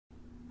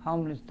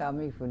Homeless stopped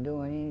me from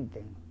doing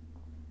anything.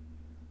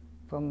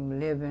 From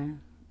living,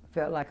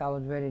 felt like I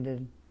was ready to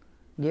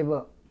give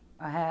up.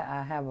 I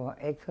have an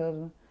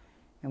ex-husband,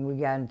 and we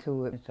got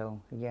into it.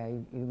 So yeah,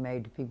 he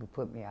made the people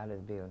put me out of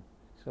the building.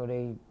 So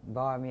they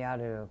barred me out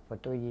of there for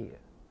 3 years.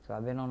 So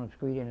I've been on the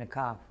street in the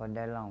car for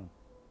that long,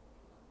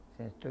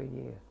 since 3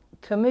 years.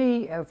 To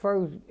me, at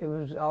first, it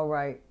was all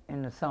right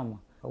in the summer.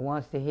 But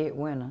once it hit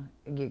winter,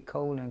 it get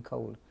colder and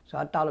colder. So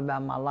I thought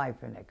about my life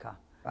in that car.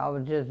 I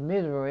was just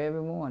miserable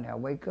every morning. I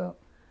wake up,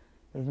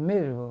 it's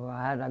miserable.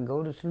 I had to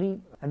go to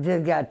sleep. I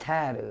just got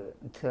tired of it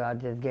until I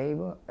just gave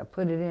up. I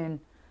put it in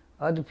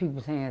other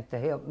people's hands to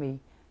help me,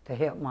 to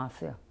help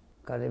myself.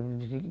 Because it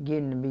was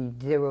getting to be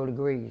 0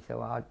 degrees,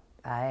 so I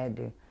had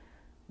to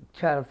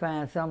try to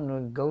find something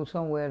to go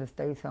somewhere, to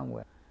stay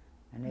somewhere.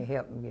 And they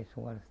helped me get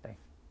somewhere to stay.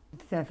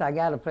 Since I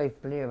got a place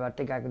to live, I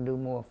think I can do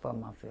more for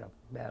myself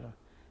better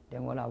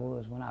than what I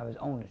was when I was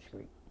on the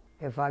street.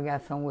 If I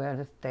got somewhere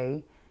to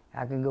stay,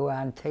 I can go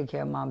out and take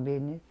care of my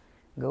business,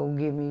 go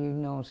give me, you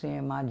know what I'm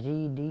saying, my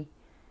GED,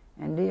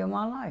 and live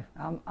my life.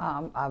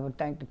 I would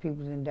thank the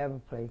people in Denver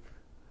Place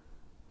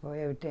for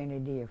everything they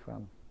did for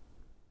me.